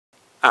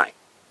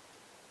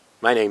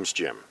My name's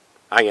Jim.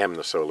 I am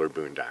the Solar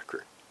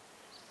Boondocker.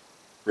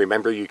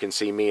 Remember, you can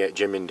see me at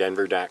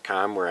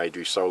jimindenver.com where I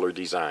do solar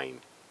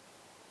design.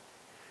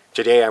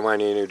 Today I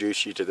want to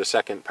introduce you to the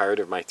second part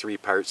of my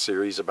three-part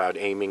series about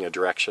aiming a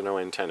directional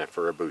antenna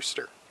for a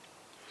booster.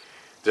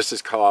 This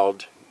is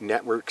called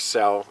Network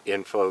Cell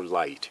Info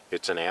Lite.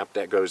 It's an app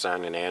that goes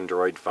on an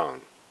Android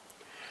phone.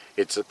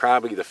 It's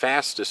probably the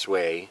fastest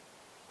way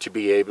to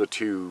be able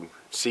to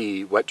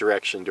see what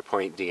direction to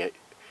point the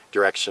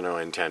directional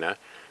antenna,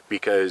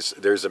 because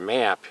there's a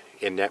map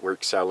in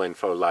Network Cell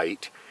Info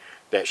Lite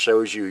that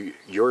shows you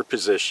your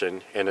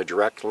position and a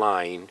direct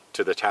line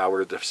to the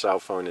tower the cell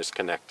phone is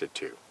connected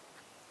to.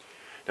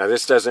 Now,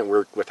 this doesn't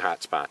work with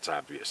hotspots,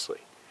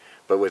 obviously,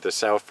 but with a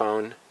cell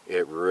phone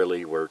it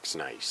really works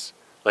nice.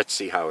 Let's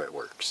see how it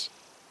works.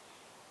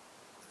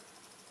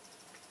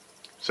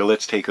 So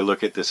let's take a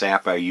look at this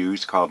app I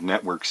use called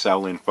Network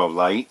Cell Info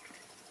Lite.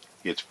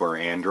 It's for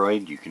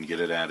Android. You can get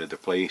it out of the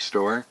Play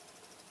Store.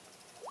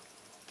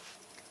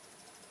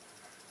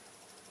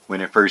 When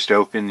it first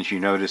opens,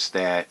 you notice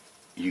that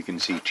you can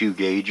see two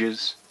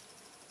gauges.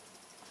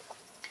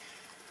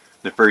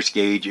 The first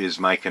gauge is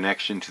my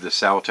connection to the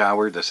cell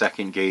tower. The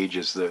second gauge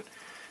is the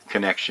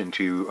connection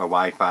to a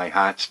Wi-Fi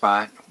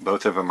hotspot.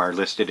 Both of them are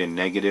listed in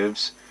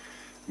negatives.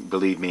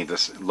 Believe me,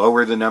 the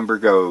lower the number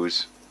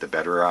goes, the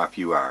better off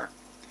you are.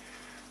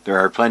 There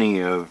are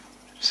plenty of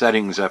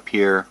settings up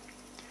here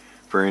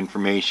for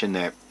information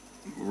that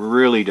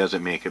really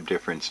doesn't make a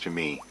difference to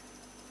me.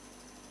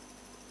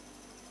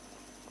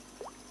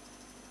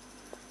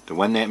 The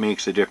one that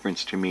makes a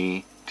difference to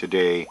me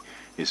today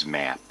is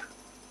map.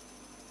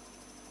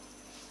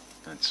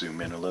 Let's zoom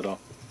in a little.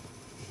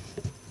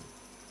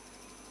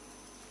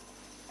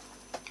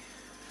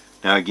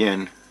 Now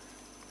again,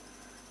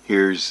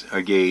 here's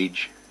a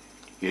gauge.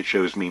 It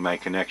shows me my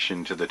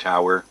connection to the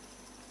tower.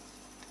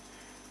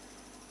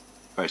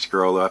 If I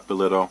scroll up a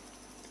little,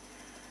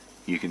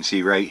 you can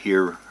see right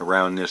here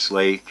around this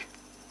lake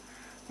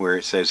where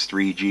it says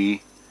 3G.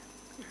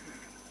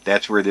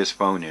 That's where this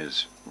phone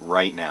is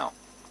right now.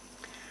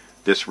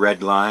 This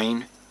red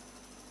line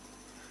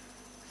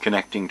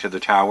connecting to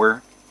the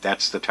tower,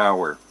 that's the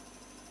tower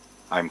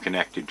I'm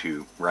connected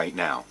to right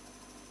now.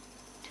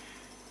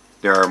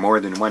 There are more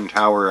than one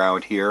tower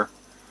out here.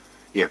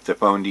 If the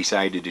phone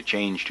decided to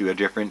change to a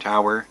different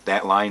tower,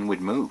 that line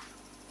would move.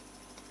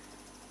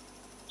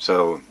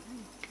 So,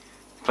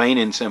 plain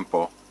and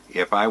simple,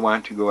 if I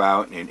want to go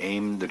out and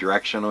aim the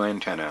directional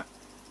antenna,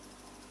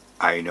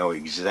 I know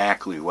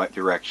exactly what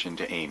direction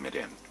to aim it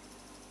in.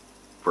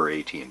 For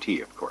AT&T,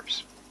 of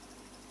course.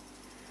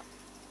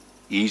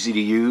 Easy to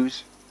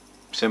use,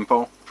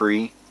 simple,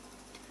 free.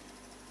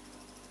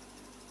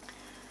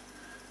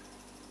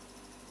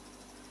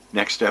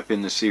 Next up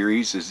in the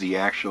series is the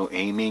actual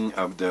aiming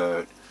of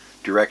the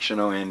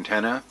directional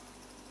antenna.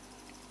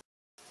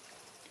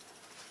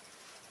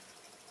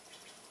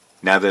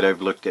 Now that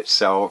I've looked at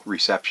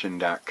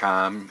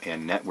cellreception.com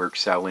and Network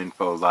Cell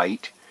Info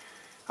Lite,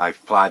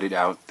 I've plotted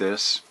out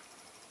this.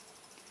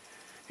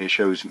 It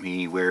shows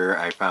me where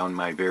I found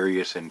my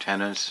various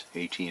antennas,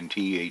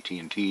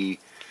 AT&T,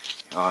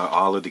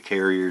 all of the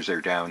carriers are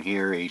down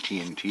here,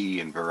 AT&T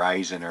and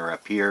Verizon are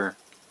up here.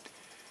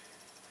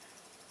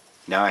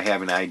 Now I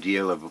have an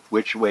idea of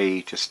which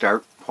way to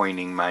start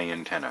pointing my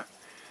antenna.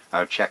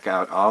 I'll check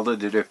out all of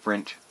the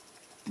different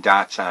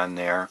dots on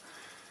there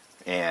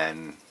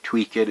and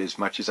tweak it as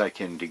much as I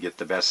can to get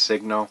the best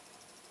signal.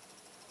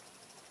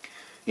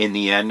 In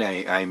the end,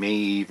 I may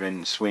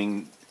even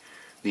swing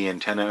the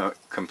antenna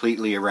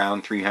completely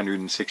around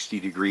 360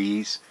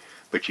 degrees,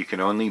 but you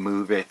can only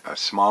move it a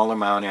small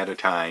amount at a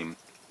time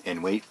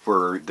and wait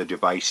for the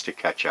device to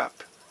catch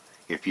up.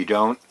 If you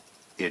don't,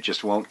 it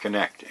just won't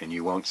connect and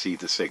you won't see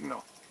the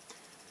signal.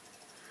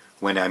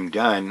 When I'm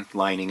done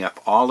lining up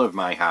all of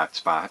my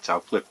hotspots,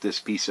 I'll flip this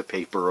piece of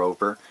paper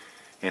over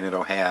and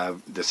it'll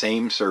have the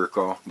same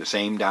circle, the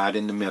same dot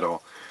in the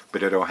middle,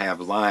 but it'll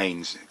have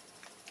lines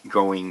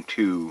going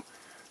to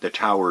the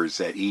towers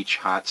that each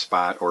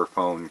hotspot or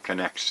phone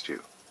connects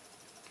to.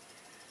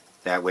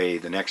 That way,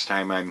 the next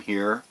time I'm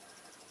here,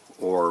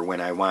 or when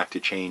I want to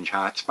change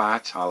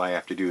hotspots, all I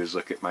have to do is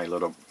look at my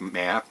little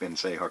map and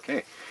say,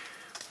 okay,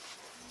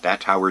 that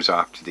tower's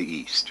off to the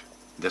east,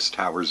 this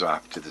tower's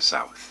off to the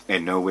south,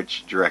 and know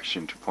which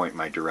direction to point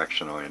my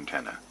directional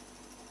antenna.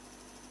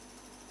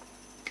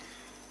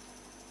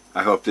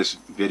 I hope this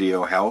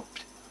video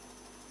helped.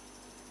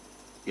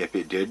 If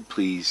it did,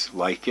 please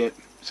like it,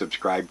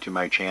 subscribe to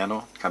my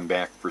channel, come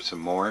back for some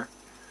more.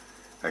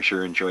 I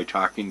sure enjoy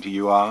talking to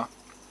you all.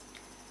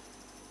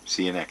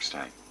 See you next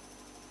time.